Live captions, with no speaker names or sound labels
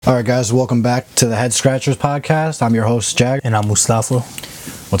All right, guys, welcome back to the Head Scratchers podcast. I'm your host, Jag. And I'm Mustafa.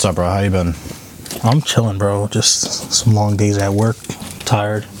 What's up, bro? How you been? I'm chilling, bro. Just some long days at work.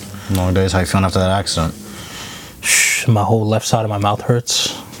 Tired. Long days. How you feeling after that accident? My whole left side of my mouth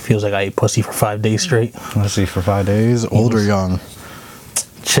hurts. Feels like I ate pussy for 5 days straight. Pussy for 5 days? Old or young?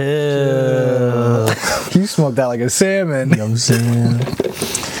 Chill. You smoked that like a salmon. You know what I'm saying?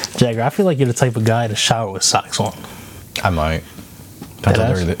 Jagger, I feel like you're the type of guy to shower with socks on. I might.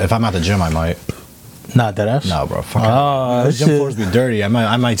 If I'm at the gym, I might. Not that ass? No, bro. The gym floors be dirty. I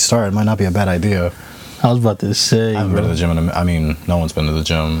might start. It might not be a bad idea. I was about to say, I haven't been to the gym no one's been to the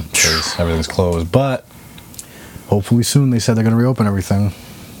gym because everything's closed. But hopefully soon. They said they're gonna reopen everything.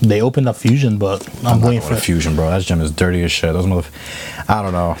 They opened up Fusion, but I'm waiting for Fusion, bro. That gym is dirty as shit. Those I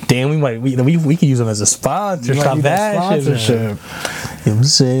don't know. Damn, we could use them as a sponsor. Stop that shit. You know what I'm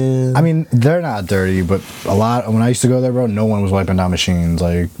saying? I mean, they're not dirty, but when I used to go there, bro, no one was wiping down machines.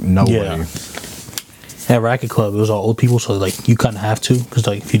 Like, nobody. Yeah. At Racket Club, it was all old people, so like you kind of have to, because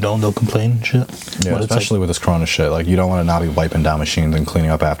like if you don't, they'll complain and shit. Yeah, but especially with this corona shit. Like, you don't want to not be wiping down machines and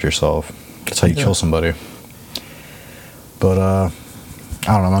cleaning up after yourself. That's how you kill somebody. But I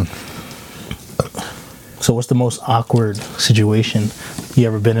don't know, man. So what's the most awkward situation you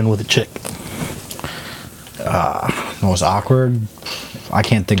ever been in with a chick? Most awkward? I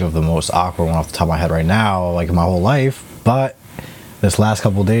can't think of the most awkward one off the top of my head right now, like in my whole life. But this last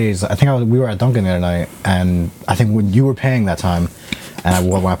couple of days, I think we were at Dunkin' the other night, and I think when you were paying that time, and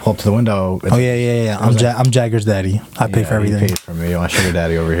when I pulled up to the window... Yeah. I'm Jagger's daddy. I pay for everything. He pays for me. My sugar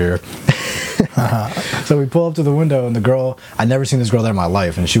daddy over here. So we pull up to the window, and the girl, I'd never seen this girl there in my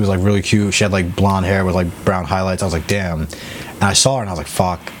life, and she was like really cute. She had like blonde hair with like brown highlights. I was like, damn. And I saw her and I was like,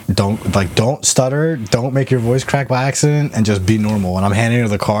 fuck, don't stutter, don't make your voice crack by accident, and just be normal. And I'm handing her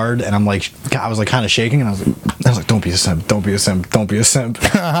the card, and I was like kind of shaking, and I was like, don't be a simp, don't be a simp, don't be a simp.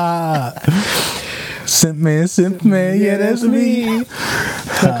 Simp man, yeah, that's me.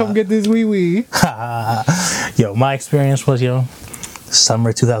 Now come get this wee. Yo, my experience was,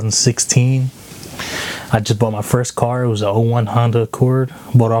 summer 2016. I just bought my first car. It was a 01 Honda Accord.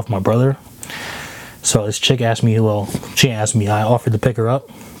 Bought off my brother. So this chick asked me, she asked me, I offered to pick her up.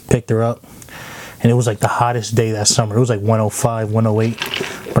 Picked her up. And it was like the hottest day that summer. It was like 105,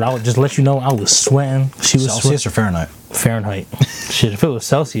 108. But I would just let you know, I was sweating. She was Celsius or Fahrenheit? Fahrenheit. Shit, if it was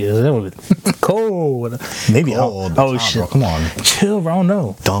Celsius, it would be cold. Maybe cold. Shit. Bro, come on. Chill, bro, I don't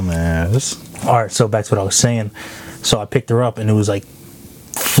know. Dumbass. Alright, so back to what I was saying. So I picked her up, and it was like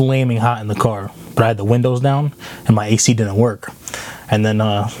flaming hot in the car. But I had the windows down, and my AC didn't work. And then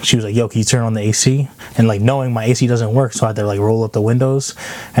she was like, yo, can you turn on the AC? And like knowing my AC doesn't work, so I had to like roll up the windows.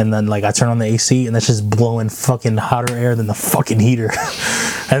 And then like I turn on the AC, and it's just blowing fucking hotter air than the fucking heater.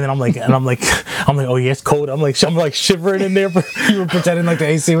 And then I'm like, oh yeah, it's cold. I'm like shivering in there. You were pretending like the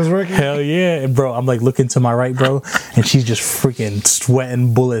AC was working? Hell yeah. And bro, I'm like looking to my right, bro, and she's just freaking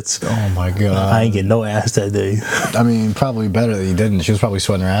sweating bullets. Oh my God. I ain't getting no ass that day. I mean, probably better that you didn't. She was probably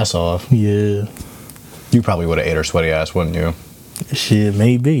sweating her ass off. Yeah. You probably would have ate her sweaty ass, wouldn't you? Shit,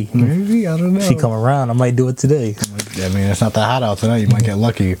 maybe. Maybe, I don't know. She come around, I might do it today. I mean, it's not that hot out tonight. You might get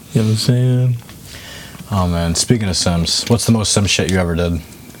lucky. You know what I'm saying? Oh, man. Speaking of Sims, what's the most Sim shit you ever did?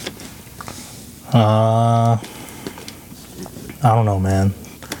 I don't know, man.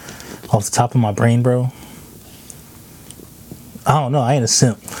 Off the top of my brain, bro. I don't know. I ain't a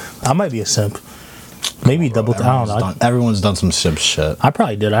simp. I might be a simp. Maybe double. I don't know. Everyone's done some Sim shit. I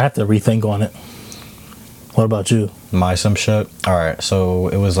probably did. I have to rethink on it. What about you? My Sim shit? Alright, so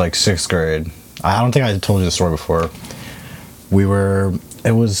it was like 6th grade. I don't think I told you the story before.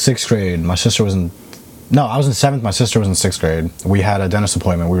 It was 6th grade. My sister was in... No, I was in 7th. My sister was in 6th grade. We had a dentist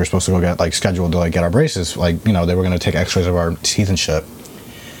appointment. We were supposed to go get, scheduled to, get our braces. They were going to take x-rays of our teeth and shit.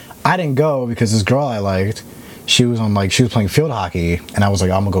 I didn't go because this girl I liked, she was playing field hockey, and I was like,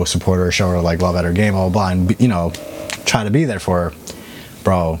 I'm going to go support her, show her, love at her game, blah, blah, blah, and, try to be there for her.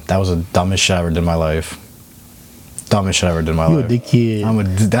 Bro, that was the dumbest shit I ever did in my life. Dumbest shit I ever did in my life. You a dick kid.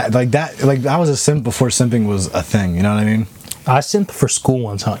 I was a simp before simping was a thing, you know what I mean? I simped for school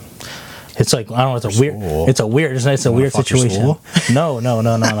one time. It's like, I don't know, it's a weird situation. No.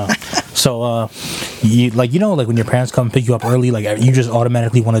 So, when your parents come pick you up early, you just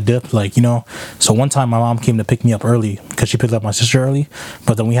automatically want to dip, So one time my mom came to pick me up early because she picked up my sister early,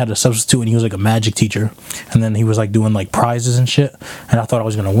 but then we had a substitute, and he was a magic teacher, and then he was doing prizes and shit, and I thought I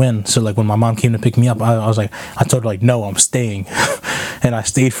was gonna win. So when my mom came to pick me up, I was like, I told her no, I'm staying, and I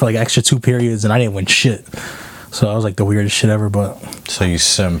stayed for extra 2 periods, and I didn't win shit. So I was the weirdest shit ever, but... So you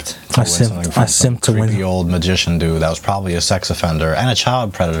simped I simped to win. Creepy old magician dude that was probably a sex offender and a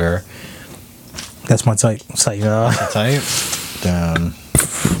child predator. That's my type. It's That's your type? Damn.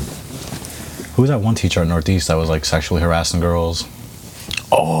 Who was that one teacher at Northeast that was like sexually harassing girls?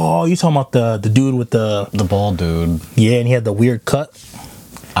 Oh, you talking about the dude with the bald dude? Yeah, and he had the weird cut.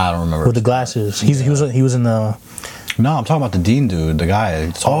 I don't remember. With the glasses. He was in the. No, I'm talking about the dean dude, the guy.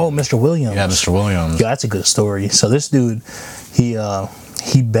 Mr. Williams. Yeah, Mr. Williams. Yeah, that's a good story. So this dude, he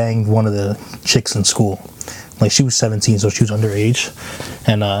banged one of the chicks in school. Like, she was 17, so she was underage.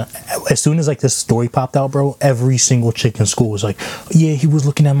 And as soon as, like, this story popped out, bro, every single chick in school was like, yeah, he was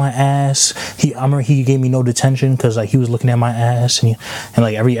looking at my ass. I remember he gave me no detention because, like, he was looking at my ass. And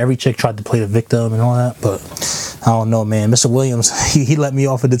like, every chick tried to play the victim and all that. But I don't know, man. Mr. Williams, he let me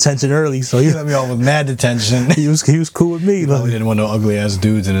off of detention early. So he let me off with mad detention. He was cool with me. He didn't want no ugly-ass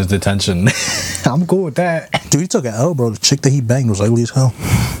dudes in his detention. I'm cool with that. Dude, he took an L, bro. The chick that he banged was ugly as hell.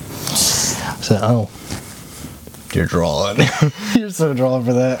 I said, oh. You're drawing. You're so drawing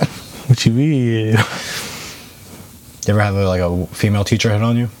for that. What you mean? You ever have a female teacher hit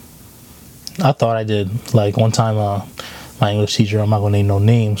on you? I thought I did. Like, one time, my English teacher, I'm not gonna name no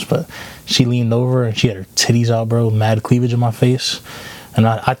names, but she leaned over and she had her titties out, bro, mad cleavage in my face, and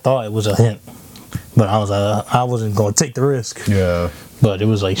I thought it was a hint, but I was like, I wasn't gonna take the risk. Yeah. But it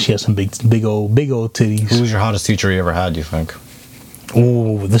was like she had some big old titties. Who was your hottest teacher you ever had, do you think?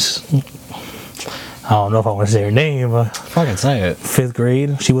 Ooh, I don't know if I want to say her name, but fucking say it. 5th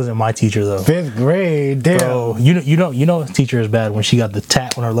grade. She wasn't my teacher though. 5th grade, damn. Bro, you know, teacher is bad when she got the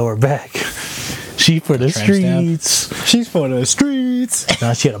tat on her lower back. She for the streets. She's for the streets.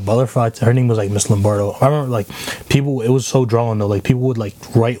 Nah, she had a butterfly. Her name was like Miss Lombardo. I remember like people. It was so drawn though. Like people would like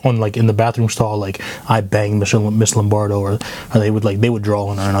write on like in the bathroom stall like I banged Miss Lombardo, or they would draw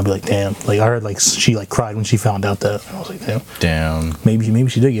on her, and I'd be like, damn. Like I heard like she like cried when she found out that, and I was like, damn. Damn. Maybe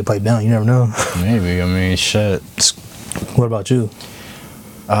she did get piped down. You never know. Maybe. I mean, shit. What about you?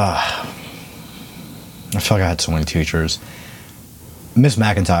 I feel like I had so many teachers. Miss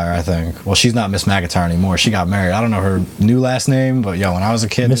McIntyre, I think. Well, she's not Miss McIntyre anymore. She got married. I don't know her new last name, but yo, when I was a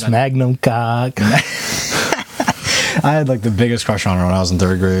kid, Miss Magnum Cock. I had like the biggest crush on her when I was in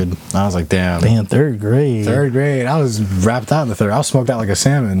 3rd grade. I was like, damn. Damn, 3rd grade. 3rd grade. I was wrapped out in the 3rd. I was smoked out like a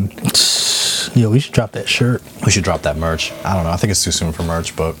salmon. Yo, we should drop that shirt. We should drop that merch. I don't know. I think it's too soon for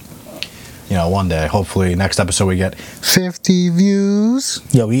merch, but you know, one day, hopefully, next episode we get 50 views.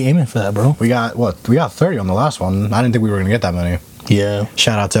 Yo, we aiming for that, bro. We got 30 on the last one. I didn't think we were gonna get that many. Yeah.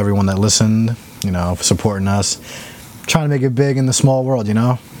 Shout out to everyone that listened, you know, supporting us. Trying to make it big in the small world, you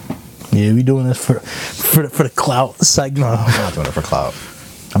know? Yeah, we doing this for the clout. It's like, no. I'm not doing it for clout.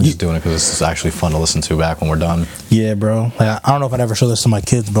 I'm just doing it because it's actually fun to listen to back when we're done. Yeah, bro. Like, I don't know if I'd ever show this to my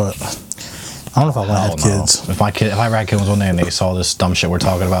kids, but I don't know if I want to have kids. If I ever had kids one day and they saw this dumb shit we're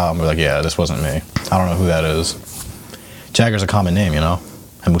talking about, I'm gonna be like, yeah, this wasn't me. I don't know who that is. Jagger's a common name, you know?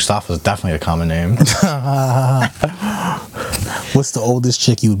 And Mustafa's definitely a common name. What's the oldest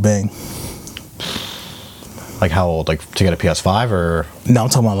chick you would bang? Like how old? Like to get a PS5 or? No, I'm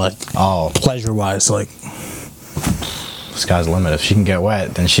talking about like pleasure-wise, like. Sky's the limit. If she can get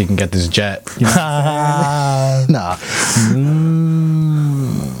wet, then she can get this jet. You know nah.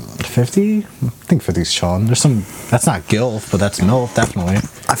 50? I think 50's chilling. There's some. That's not gilf, but that's MILF, definitely.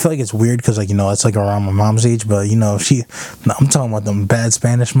 I feel like it's weird because, like, you know, it's like around my mom's age, but you know, I'm talking about them bad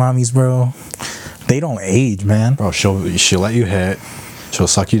Spanish mommies, bro. They don't age, man. Bro, she'll let you hit. She'll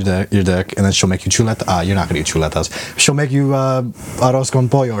suck your dick, and then she'll make you chuleta. You're not gonna eat chuletas. She'll make you arroz con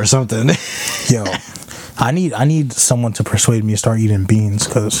pollo or something. Yo, I need someone to persuade me to start eating beans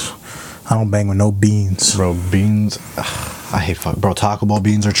because I don't bang with no beans. Bro, beans. I hate bro. Taco Bell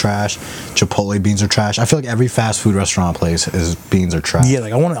beans are trash. Chipotle beans are trash. I feel like every fast food restaurant place beans are trash. Yeah,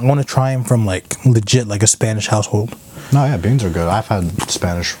 like I want to try them from like legit like a Spanish household. No, yeah, beans are good. I've had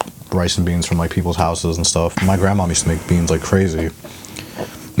Spanish rice and beans from like people's houses and stuff. My grandma used to make beans like crazy.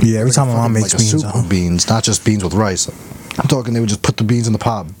 Yeah, every time my mom makes like beans, soup with beans, not just beans with rice. I'm talking they would just put the beans in the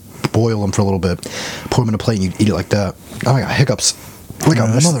pot, boil them for a little bit, pour them in a plate, and you eat it like that. Oh, I got hiccups. Like a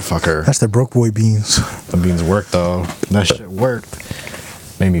motherfucker. That's the broke boy beans. The beans worked though. That shit worked.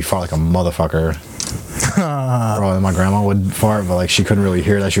 Made me fart like a motherfucker. Bro, my grandma would fart, but like she couldn't really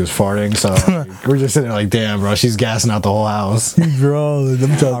hear that she was farting, so like, we're just sitting there like, damn, bro, she's gassing out the whole house. Bro,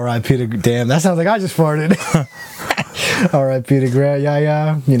 R.I.P. to damn. That sounds like I just farted. R.I.P. to Grant.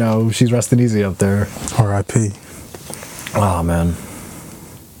 Yeah. You know, she's resting easy up there. R.I.P. Oh man.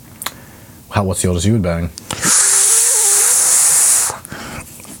 What's the oldest you would bang?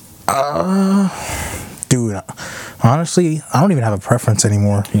 Dude, honestly, I don't even have a preference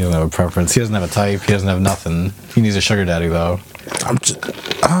anymore. He doesn't have a preference. He doesn't have a type. He doesn't have nothing. He needs a sugar daddy though.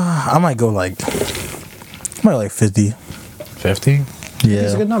 I might go like 50. 50? Yeah.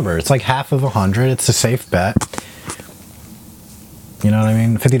 It's a good number. It's like half of 100. It's a safe bet. You know what I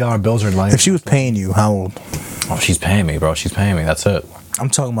mean? $50 bills are like. If she was paying you, how old? Oh, she's paying me, bro. She's paying me. That's it. I'm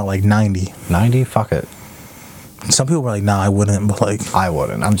talking about like 90. 90? Fuck it. Some people were like, nah, I wouldn't, but like I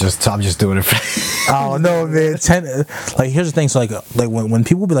wouldn't. I'm just doing it for. Oh no, man. Like here's the thing. So like when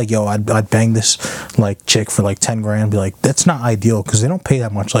people be like, yo, I'd bang this like chick for like 10 grand, be like, that's not ideal because they don't pay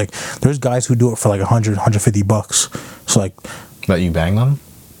that much. Like there's guys who do it for like 100, 150 bucks. So like. Let you bang them?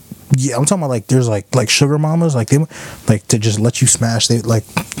 Yeah, I'm talking about like there's like sugar mamas, like they like to just let you smash.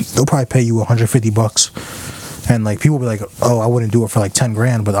 They'll probably pay you 150 bucks. And like people be like, oh, I wouldn't do it for like 10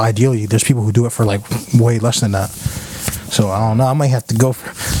 grand, but ideally there's people who do it for like way less than that. So I don't know, I might have to go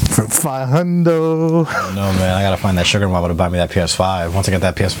for 500. No, man, I gotta find that sugar mama to buy me that PS5. Once I get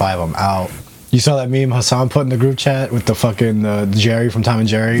that PS5, I'm out. You saw that meme Hassan put in the group chat with the fucking Jerry from Tom and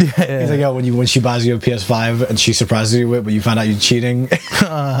Jerry? Yeah. He's like, yo, when she buys you a PS5 and she surprises you with, but you find out you're cheating,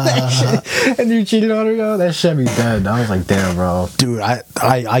 and you cheated on her, yo, that shit be dead. I was like, damn, bro. Dude,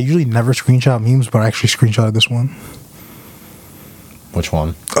 I usually never screenshot memes, but I actually screenshotted this one. Which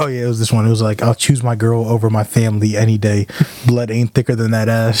one? Oh yeah, it was this one. It was like, I'll choose my girl over my family any day. Blood ain't thicker than that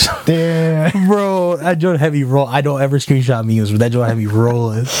ass. Damn. Bro, that joint heavy roll. I don't ever screenshot memes, but that joint heavy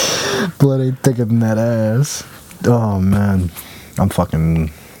rolling. Blood ain't thicker than that ass. Oh man, I'm fucking.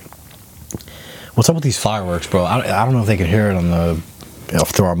 What's up with these fireworks, bro? I don't know if they can hear it on the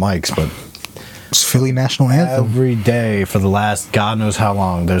through our mics, but it's Philly national anthem. Every day for the last God knows how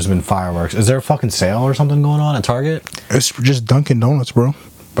long, there's been fireworks. Is there a fucking sale or something going on at Target? It's just Dunkin' Donuts, bro.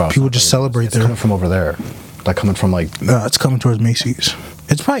 People just celebrate there. It's coming from over there. Like coming from like. It's coming towards Macy's.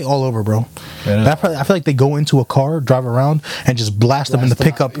 It's probably all over, bro. I feel like they go into a car, drive around, and just blast them in the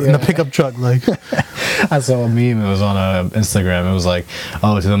pickup in the pickup truck. Like, I saw a meme. It was on Instagram. It was like,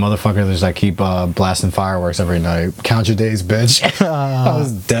 "Oh, to the motherfuckers that keep blasting fireworks every night. Count your days, bitch." I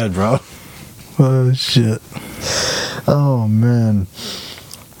was dead, bro. Oh shit. Oh man.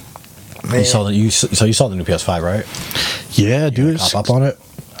 You saw the you saw the new PS5, right? Yeah, dude. Cop up on it.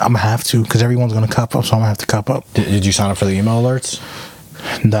 I'm gonna have to because everyone's gonna cop up, so I'm gonna have to cop up. Did you sign up for the email alerts?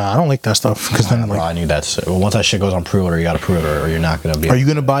 Nah, I don't like that stuff because then like, I knew that. Well, once that shit goes on pre-order, you gotta pre-order, or you're not gonna be. Are you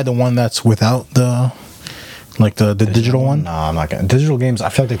gonna buy the one that's without the, like the digital one? No, I'm not gonna. Digital games, I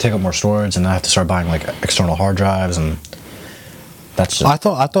feel like they take up more storage, and I have to start buying like external hard drives, and that's just. I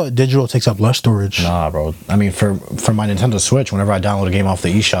thought digital takes up less storage. Nah, bro. I mean, for my Nintendo Switch, whenever I download a game off the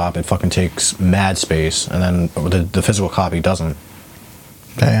eShop, it fucking takes mad space, and then the physical copy doesn't.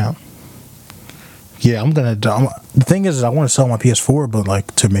 Damn. Yeah, the thing is I want to sell my PS4, but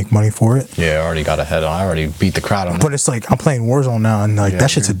like to make money for it. Yeah, I already got ahead on. I already beat the crowd on it. But it's like I'm playing Warzone now, and like that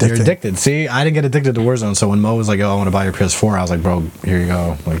shit's addicting. You're addicted. See, I didn't get addicted to Warzone, so when Mo was like, "Oh, I want to buy your PS4," I was like, "Bro, here you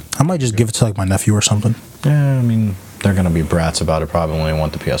go." Like, I might just give it to like my nephew or something. Yeah, I mean, they're gonna be brats about it. Probably only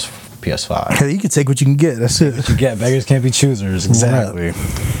want the PS5. Hey, you can take what you can get. That's it. What you get. Beggars can't be choosers. Exactly. Right.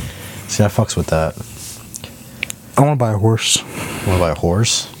 See, I fucks with that. I want to buy a horse. You want to buy a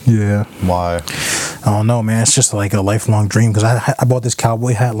horse? Yeah. Why? I don't know, man. It's just like a lifelong dream because I bought this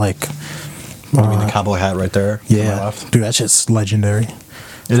cowboy hat like. You mean the cowboy hat right there? Yeah, dude, that shit's legendary.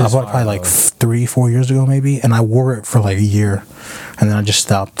 I bought it probably like 3-4 years ago maybe, and I wore it for like a year, and then I just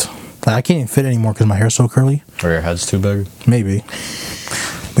stopped. Like, I can't even fit anymore because my hair's so curly. Or your head's too big? Maybe.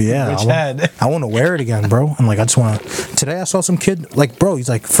 But yeah, which head? I want to wear it again, bro. And like, I just want to. Today I saw some kid, like, bro, he's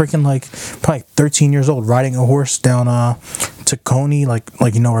like freaking like probably 13 years old, riding a horse down to Coney, like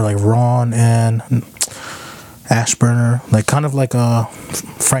you know where like Ron and Ashburner, like kind of like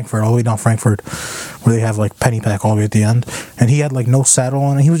Frankfurt, all the way down Frankfurt, where they have like Pennypack all the way at the end. And he had like no saddle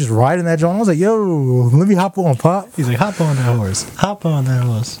on, and he was just riding that joint. I was like, yo, let me hop on, Pop. He's like, hop on that horse. Hop on that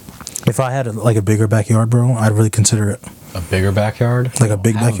horse. If I had like a bigger backyard, bro, I'd really consider it. A bigger backyard? Like a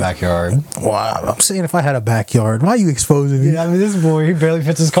big backyard. Well, I'm saying if I had a backyard. Why are you exposing me? Yeah, I mean, this boy, he barely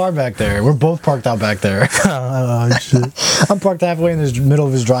fits his car back there. We're both parked out back there. Oh, shit. I'm parked halfway in the middle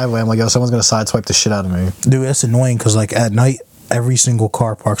of his driveway. I'm like, yo, someone's going to sideswipe the shit out of me. Dude, that's annoying because, like, at night, every single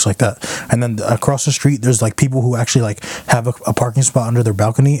car parks like that. And then across the street, there's, like, people who actually, like, have a parking spot under their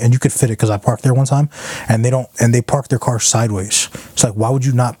balcony, and you could fit it because I parked there one time, and they park their car sideways. It's like, why would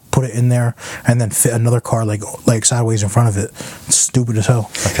you not put it in there and then fit another car like sideways in front of it? It's stupid as hell.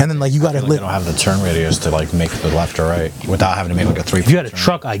 And then like you got to they don't have the turn radius to like make the left or right without having to make like a 3. If you had a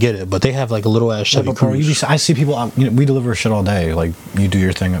truck, I get it, but they have like a little ass Chevy Cruze. I see people. We deliver shit all day. Like you do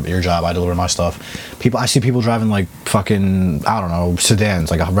your thing, your job. I deliver my stuff. I see people driving like fucking I don't know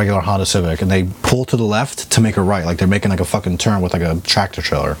sedans, like a regular Honda Civic, and they pull to the left to make a right. Like they're making like a fucking turn with like a tractor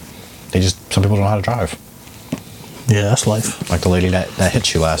trailer. Some people don't know how to drive. Yeah, that's life. Like the lady that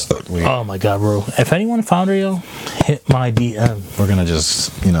hit you last week. Oh my god, bro. If anyone found her, yo, hit my DM. We're gonna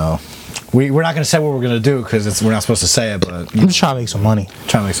just, We're not gonna say what we're gonna do because we're not supposed to say it. But I'm just trying to make some money.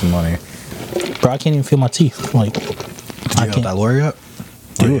 Trying to make some money. Bro, I can't even feel my teeth. Like, I got that lawyer yet?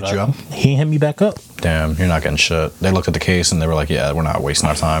 Dude, he ain't hit me back up. Damn, you're not getting shit. They looked at the case and they were like, "Yeah, we're not wasting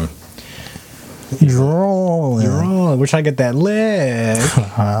our time." You're rolling. We're trying to get that leg.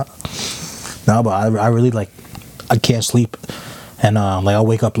 No, but I really like. I can't sleep, and like I'll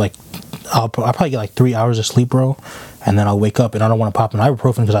wake up like I'll probably get like 3 hours of sleep, bro. And then I'll wake up and I don't want to pop an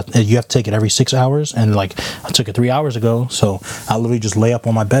ibuprofen because you have to take it every 6 hours. And like I took it 3 hours ago, so I'll literally just lay up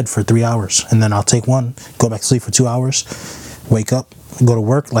on my bed for 3 hours, and then I'll take one, go back to sleep for 2 hours, wake up, go to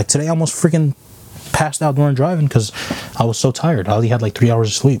work. Like today, I almost freaking passed out during driving because I was so tired. I only had like 3 hours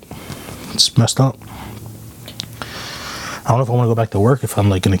of sleep. It's messed up. I don't know if I want to go back to work if I'm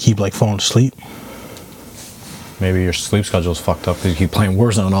like gonna keep like falling asleep. Maybe your sleep schedule's fucked up because you keep playing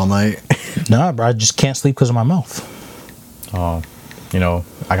Warzone all night. Nah, bro, I just can't sleep because of my mouth. Oh, you know,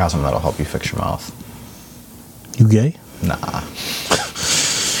 I got something that'll help you fix your mouth. You gay? Nah.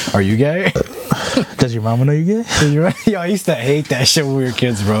 Are you gay? Does your mama know you gay? Yo, I used to hate that shit when we were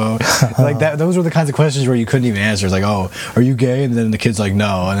kids, bro. Like that. Those were the kinds of questions where you couldn't even answer. It's like, oh, are you gay? And then the kid's like,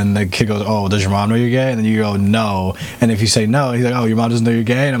 no. And then the kid goes, oh, does your mom know you're gay? And then you go, no. And if you say no, he's like, oh, your mom doesn't know you're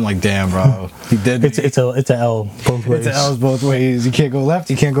gay? And I'm like, damn, bro. He did. It's a L both ways. It's a L's both ways. You can't go left.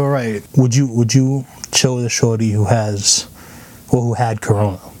 You can't go right. Would you chill with a shorty who had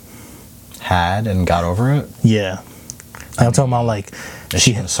corona? Had and got over it? Yeah. I'm talking about like. Is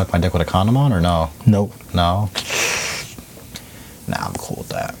she gonna suck my dick with a condom on or no? Nope. No? Nah, I'm cool with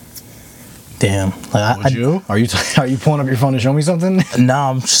that. Damn. Like, Would you? Are you pulling up your phone to show me something?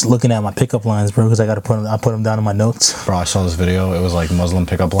 Nah, I'm just looking at my pickup lines, bro, because I put them down in my notes. Bro, I saw this video. It was like Muslim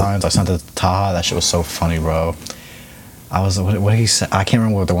pickup lines. I sent it to Taha. That shit was so funny, bro. What did he say? I can't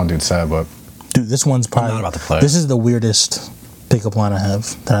remember what the one dude said, but dude, this one's probably I'm not about to play. This is the weirdest pickup line I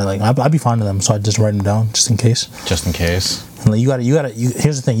have that I like. I'd be fond of them, so I just write them down just in case. Just in case. And like,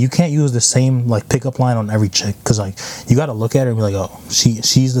 here's the thing: you can't use the same like pickup line on every chick because like you gotta look at her and be like, oh,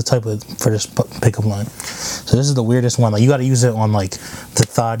 she's the type of for this pickup line. So this is the weirdest one. Like you gotta use it on like the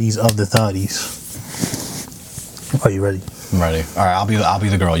thotties of the thotties. Are you ready? I'm ready. All right, I'll be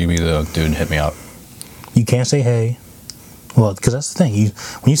the girl. You be the dude. Hit me up. You can't say hey. Well, because that's the thing.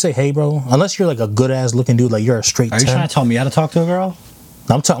 When you say hey, bro, unless you're like a good ass looking dude, like you're a straight. Are you trying to tell me how to talk to a girl?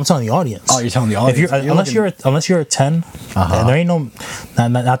 I'm telling the audience. Oh, you're telling the audience. Unless you're a 10, and there ain't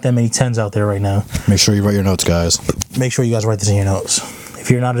not that many 10s out there right now. Make sure you write your notes, guys. Make sure you guys write this in your notes. If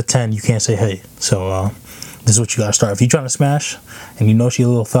you're not a 10, you can't say hey. So this is what you gotta start. If you're trying to smash and you know she a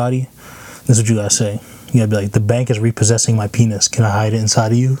little thotty, this is what you gotta say. You gotta be like, the bank is repossessing my penis. Can I hide it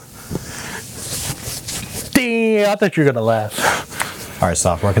inside of you? Damn, I thought you were gonna laugh. All right,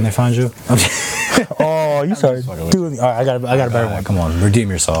 stop. Where can they find you? Oh, you started. Dude, all right, I got a better one. Come on, redeem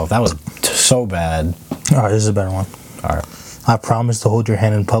yourself. That was so bad. All right, this is a better one. All right. I promise to hold your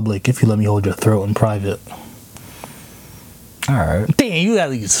hand in public if you let me hold your throat in private. All right. Damn, you got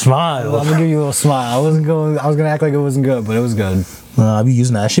to smile. I'm gonna give you a little smile. I was gonna act like it wasn't good, but it was good. I'll be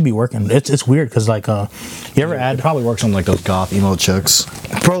using that. It should be working. It's weird because like you ever add? It probably works on like those goth emo chicks.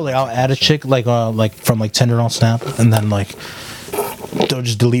 Bro, like I'll add a chick like from like Tinder on Snap, and then like they'll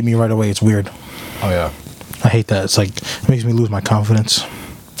just delete me right away. It's weird. Oh yeah. I hate that. It's like it makes me lose my confidence.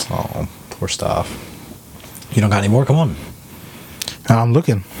 Oh, poor stuff. You don't got any more? Come on. I'm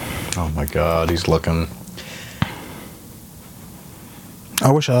looking. Oh my God, he's looking.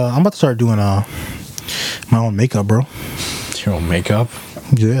 I wish I'm about to start doing my own makeup, bro. Your own makeup?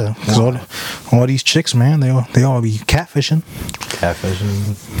 Yeah, all these chicks, man, they all be catfishing.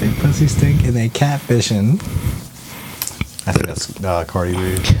 Catfishing. They pussy stink and they catfishing. I think that's Cardi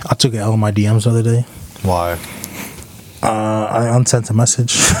B. I took an L in my DMs the other day. Why? I unsent a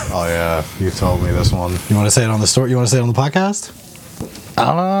message. Oh yeah, you told me this one. You want to say it on the story? You want to say it on the podcast?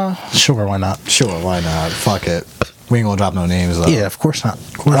 Sure, why not? Sure, why not? Fuck it. We ain't gonna drop no names though. Yeah, of course not.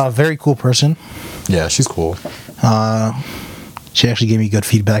 Very cool person. Yeah, she's cool. She actually gave me good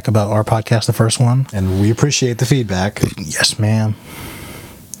feedback about our podcast, the first one. And we appreciate the feedback. Yes, ma'am.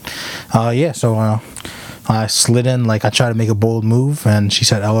 Yeah, so I slid in, like I tried to make a bold move, and she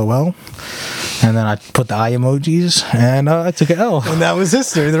said LOL. And then I put the eye emojis, and I took an L. And that was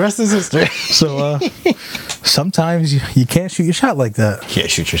history. The rest is history. So sometimes you can't shoot your shot like that. You can't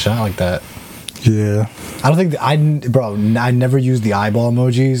shoot your shot like that. Yeah. I don't think I never used the eyeball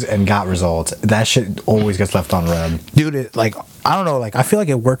emojis and got results. That shit always gets left on red. Dude, I don't know, I feel like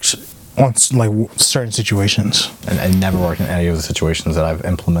it works on like certain situations. And it never worked in any of the situations that I've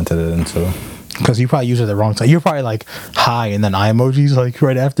implemented it into. Because you probably use it the wrong time. You're probably like hi and then eye emojis like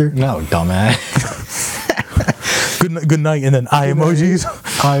right after. No, dumbass. Good night, and then eye emojis.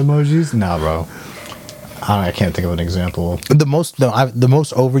 Eye emojis? Nah, bro. I can't think of an example. The most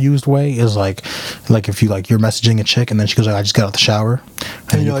overused way is like if you're messaging a chick and then she goes like, I just got out the shower,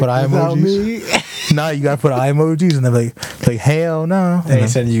 and you put eye emojis. Nah, you gotta put eye emojis, and they're like hell no. They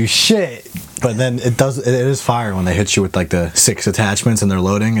send you shit. But then it is fire when they hit you with like the 6 attachments and they're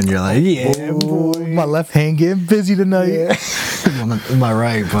loading, and you're like, yeah, boy, my left hand getting busy tonight. Yeah. My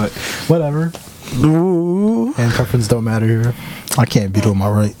right, but whatever. Ooh. And preference don't matter here. I can't beat on my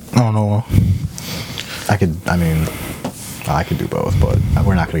right. I don't know. I could do both, but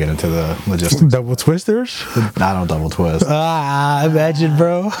we're not gonna get into the logistics. Double twisters? I don't double twist. Imagine,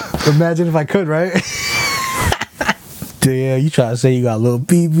 bro. Imagine if I could, right? Damn, you try to say you got a little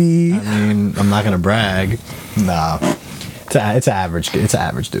BB. I mean, I'm not gonna brag. Nah, it's average. It's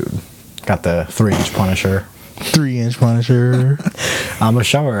average, dude. Got the 3-inch Punisher. 3-inch Punisher. I'm a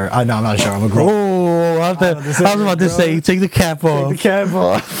shower. No, I'm not a shower. I'm a girl. Oh, I was about to say, take the cap off. Take the cap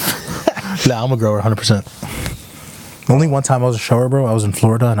off. Nah, I'm a grower, 100%. Only one time I was a shower, bro. I was in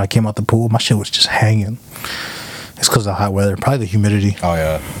Florida and I came out the pool. My shit was just hanging. It's because of the hot weather. Probably the humidity. Oh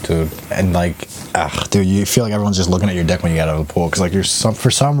yeah, dude. And like, dude, you feel like everyone's just looking at your dick when you get out of the pool, because like for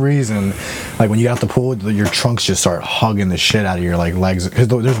some reason, like when you get out the pool, your trunks just start hugging the shit out of your like legs, because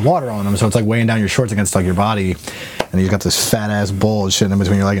there's water on them, so it's like weighing down your shorts against like your body, and you've got this fat ass bulge shit in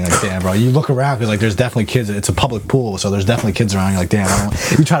between your leg, and like, damn, bro. You look around because like there's definitely kids. It's a public pool, so there's definitely kids around. You're like, damn.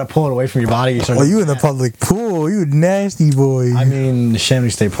 You try to pull it away from your body. You start. Oh, you in the public pool? You nasty boy. I mean, the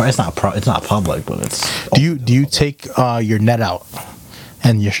Chamonix State Park. It's not public, but it's. Do you take your net out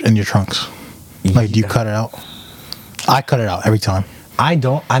and your trunks? Like, do you cut it out? I cut it out every time. I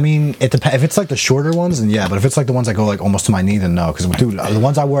don't. I mean, it depends. If it's like the shorter ones, then yeah. But if it's like the ones that go like almost to my knee, then no. Because dude, the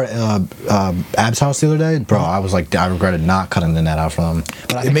ones I wore at Ab's house the other day, bro, I was like, I regretted not cutting the net out for them.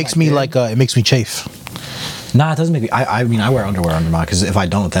 But it makes me it makes me chafe. Nah, it doesn't make me. I mean, I wear underwear under mine, because if I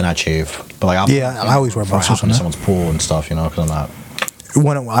don't, then I chafe. But like, I always wear boxers in someone's pool and stuff, you know, because I'm not.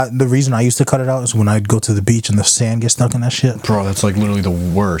 The reason I used to cut it out is when I'd go to the beach and the sand gets stuck in that shit. Bro, that's like literally the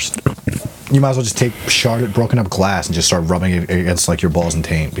worst. You might as well just take sharded, broken up glass and just start rubbing it against like your balls and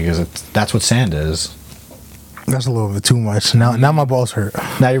taint, because that's what sand is. That's a little bit too much. Now my balls hurt.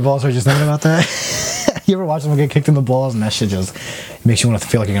 Now your balls hurt just thinking about that? You ever watch someone get kicked in the balls and that shit just makes you want to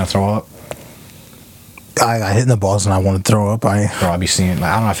feel like you're gonna throw up? I got hit in the balls and I want to throw up. Bro, I be seeing,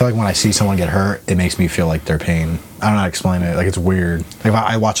 I don't know, I feel like when I see someone get hurt, it makes me feel like their pain. I don't know how to explain it. Like, it's weird. Like,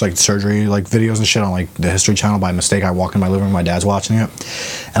 I watch like surgery like videos and shit on like the History Channel by mistake. I walk in my living room, my dad's watching it,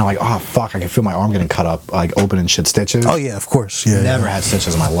 and I'm like, oh fuck, I can feel my arm getting cut up, like open and shit, stitches. Oh yeah, of course. Yeah. Never had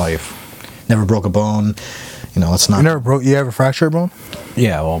stitches in my life. Never broke a bone. You know, it's not. You ever fracture a bone?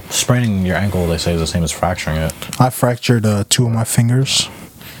 Yeah, well, spraining your ankle, they say, is the same as fracturing it. I fractured 2 of my fingers.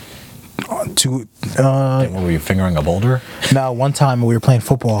 What were you, fingering a boulder? No, one time we were playing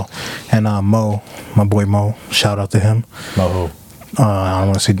football, and Mo, my boy Mo, shout out to him. Mo who? I don't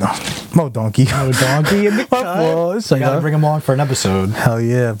want to say Mo Donkey. Mo Donkey in the well, it's like, gotta bring him on for an episode. Hell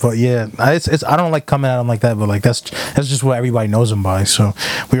yeah, but yeah, it's I don't like coming at him like that, but like that's just what everybody knows him by. So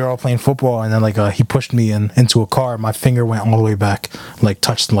we were all playing football, and then like he pushed me into a car. My finger went all the way back, like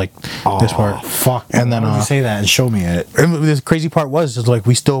touched like this part. Fuck. And then why did you say that and show me it? And the crazy part was just like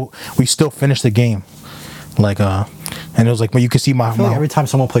we still finished the game, like and it was like, well, you could see my. Like every time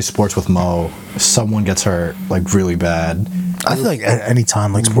someone plays sports with Mo, someone gets hurt like really bad. I feel like at any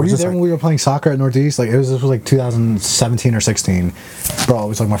time, like sports. Were you there when we were playing soccer at Northeast? Like this was like 2017 or 16. Bro, it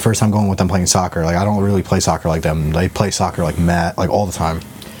was like my first time going with them playing soccer. Like I don't really play soccer like them. They play soccer like mad, like all the time.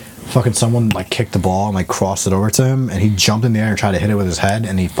 Fucking someone like kicked the ball and like crossed it over to him, and he jumped in the air and tried to hit it with his head,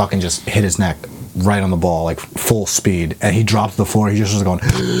 and he fucking just hit his neck right on the ball, like full speed, and he dropped to the floor. He just was going,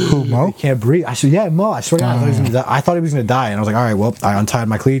 who, Mo? He can't breathe. I said, yeah, Mo. I swear to God, I thought he was gonna die, and I was like, all right, well, I untied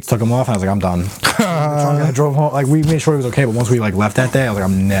my cleats, took them off, and I was like, I'm done. I drove home. Like we made sure he was okay, but once we like left that day, I was like,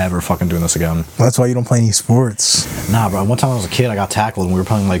 I'm never fucking doing this again. That's why you don't play any sports. Nah, bro. One time when I was a kid, I got tackled, and we were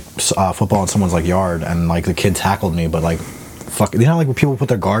playing like football in someone's like yard, and like the kid tackled me, but like, fuck, you know, like when people put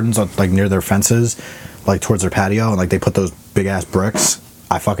their gardens like near their fences, like towards their patio, and like they put those big ass bricks.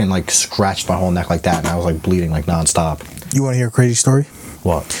 I fucking like scratched my whole neck like that, and I was like bleeding like nonstop. You want to hear a crazy story?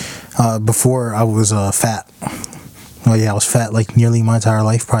 What? Before I was fat. Oh yeah, I was fat like nearly my entire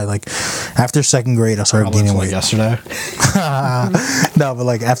life. Probably like after second grade, I started gaining weight. Like yesterday? No, but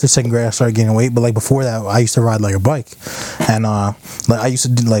like after second grade, I started gaining weight. But like before that, I used to ride like a bike, and like I used to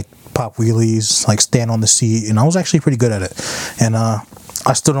do like pop wheelies, like stand on the seat, and I was actually pretty good at it. And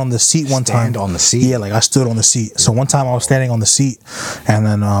I stood on the seat one time. Stand on the seat? Yeah, like I stood on the seat. So one time I was standing on the seat, and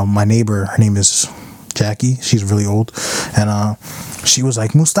then my neighbor, her name is Jackie, she's really old, and she was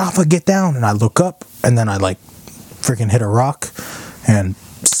like, Mustafa, get down. And I look up, and then I like freaking hit a rock and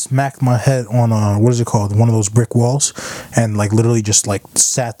smacked my head on what is it called, one of those brick walls, and like literally just like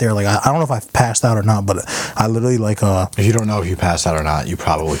sat there. Like I don't know if I passed out or not, but I literally like if you don't know if you passed out or not, you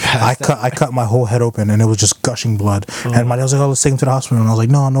probably passed out. I cut my whole head open and it was just gushing blood. And my dad was like, oh, let's take him to the hospital. And I was like,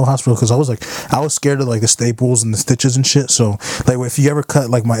 no hospital, because I was scared of like the staples and the stitches and shit. So like if you ever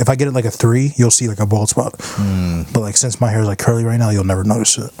cut like if I get it like a 3, you'll see like a bald spot. But like since my hair is like curly right now, you'll never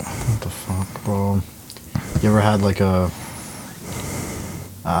notice it. What the fuck, bro? You ever had like a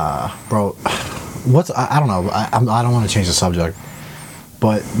bro, I don't know. I don't want to change the subject,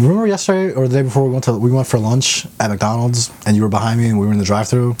 but remember yesterday or the day before we went for lunch at McDonald's and you were behind me and we were in the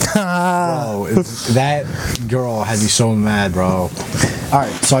drive-thru. Bro, that girl had me so mad, bro. All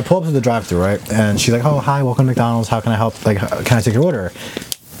right, so I pull up to the drive-thru, right, and she's like, "Oh, hi, welcome to McDonald's. How can I help? Like, can I take your order?"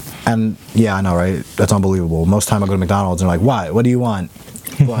 And yeah, I know, right? That's unbelievable. Most time I go to McDonald's and they're like, "What do you want?"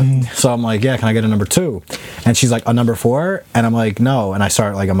 But, so I'm like, yeah, can I get a number 2? And she's like, a number 4? And I'm like, no. And I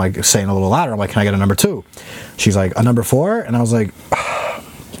start like, I'm like saying a little louder. I'm like, can I get a number 2? She's like, a number 4? And I was like,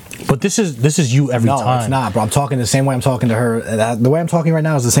 but this is you every time. No, it's not, bro. I'm talking the same way I'm talking to her. The way I'm talking right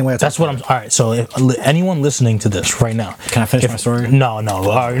now is the same way I talk. That's what I'm. All right. So if anyone listening to this right now, can I finish my story? No. All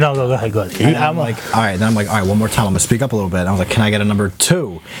right, no, go ahead. Go ahead. I'm like, all right. Then I'm like, all right. One more time. I'm gonna speak up a little bit. And I was like, can I get a number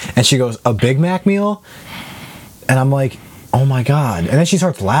 2? And she goes, a Big Mac meal. And I'm like, oh my god. And then she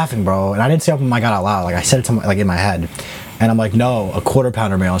starts laughing, bro. And I didn't say oh my god out loud. Like I said it to like in my head. And I'm like, no, a quarter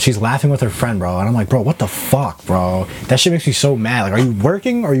pounder meal. And she's laughing with her friend, bro. And I'm like, bro, what the fuck, bro? That shit makes me so mad. Like, are you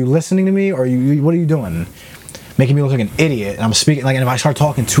working? Are you listening to me? Or what are you doing? Making me look like an idiot. And I'm speaking like, and if I start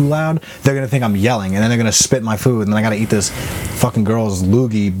talking too loud, they're gonna think I'm yelling, and then they're gonna spit my food, and then I gotta eat this fucking girl's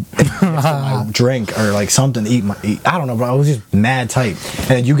loogie my drink or like something to eat. I don't know, bro. I was just mad tight. And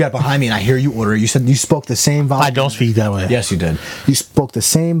then you got behind me, and I hear you order. You said you spoke the same volume. I don't speak that way. Yes, you did. You spoke the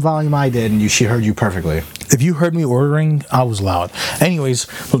same volume I did, and she heard you perfectly. If you heard me ordering, I was loud. Anyways,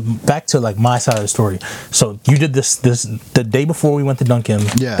 back to like my side of the story. So you did this the day before we went to Dunkin'.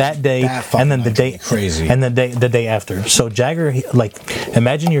 Yeah. That day, and then the day crazy, and then the day after. So Jagger, like,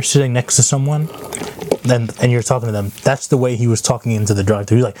 imagine you're sitting next to someone, and you're talking to them. That's the way he was talking into the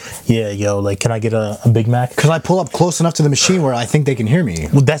drive-thru. He's like, "Yeah, yo, like, can I get a Big Mac?" Because I pull up close enough to the machine where I think they can hear me.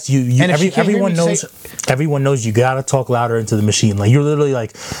 Well, that's you. Everyone knows. Everyone knows you gotta talk louder into the machine. Like you're literally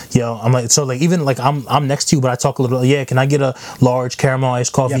like, yo, I'm like, so like even like I'm next to you, but I talk a little. Yeah, can I get a large caramel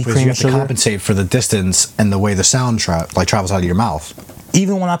iced coffee, cream and sugar? To compensate for the distance and the way the sound travels out of your mouth.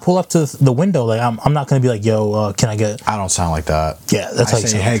 Even when I pull up to the window, like I'm not gonna be like, yo, can I get? I don't sound like that. Yeah, that's I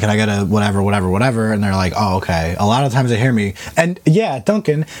say, hey, can I get a whatever, and they're like, oh, okay. A lot of times they hear me, and yeah, at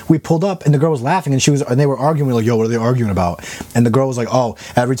Dunkin', we pulled up, and the girl was laughing, and they were arguing, we were like, yo, what are they arguing about? And the girl was like, oh,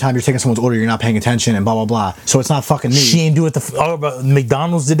 every time you're taking someone's order, you're not paying attention, and blah blah blah. So it's not fucking me. She ain't do it. But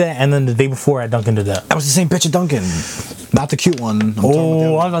McDonald's did that, and then the day before at Dunkin' did that. That was the same bitch at Dunkin'. Not the cute one. I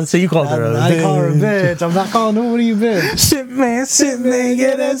was about to say you called her a bitch. I call her a bitch. I'm not calling nobody a bitch. Shit, man,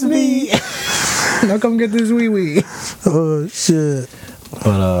 yeah, that's me. Now come get this wee wee. Oh shit.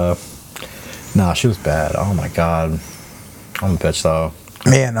 But nah, she was bad. Oh my god. I'm a bitch though.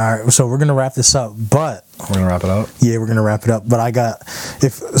 Man, all right. So we're gonna wrap this up, but we're gonna wrap it up. Yeah, we're gonna wrap it up. But I got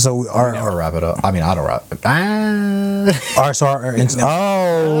our never wrap it up. I mean, I don't wrap.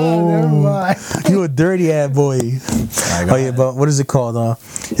 Never mind. You a dirty ass boy. Yeah, but what is it called?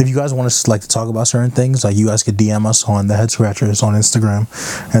 If you guys want us like to talk about certain things, like you guys could DM us on the Head Scratchers on Instagram,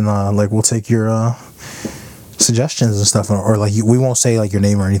 and like we'll take your suggestions and stuff, or like we won't say like your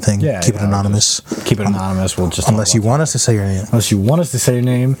name or anything. Yeah, keep it anonymous. Keep it anonymous. We'll just unless you want us to say your name. Unless you want us to say your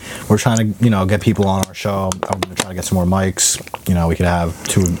name, we're trying to get people on our show. I'm gonna try to get some more mics. We could have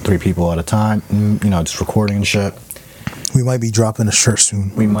 2 or 3 people at a time. Just recording and shit. We might be dropping a shirt soon.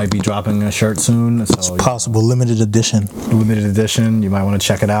 So, it's possible. Limited edition. You might want to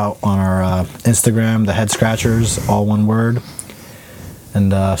check it out on our Instagram, the Head Scratchers, all one word.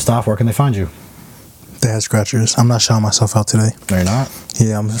 And Staff, where can they find you? The Head Scratchers. I'm not shouting myself out today. No, you're not?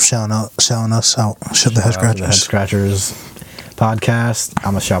 Yeah, I'm shouting us out. Shut the Head Scratchers. The Head Scratchers podcast.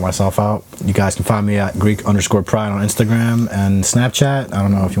 I'm gonna shout myself out. You guys can find me at Greek_Pride on Instagram and Snapchat. I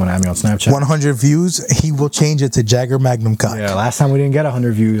don't know if you want to add me on Snapchat. 100 views, he will change it to Jagger Magnum Cock. Yeah, last time we didn't get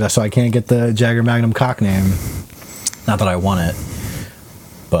 100 views, so I can't get the Jagger Magnum Cock name. Not that I want it,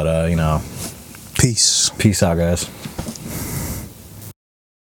 but Peace. Peace out, guys.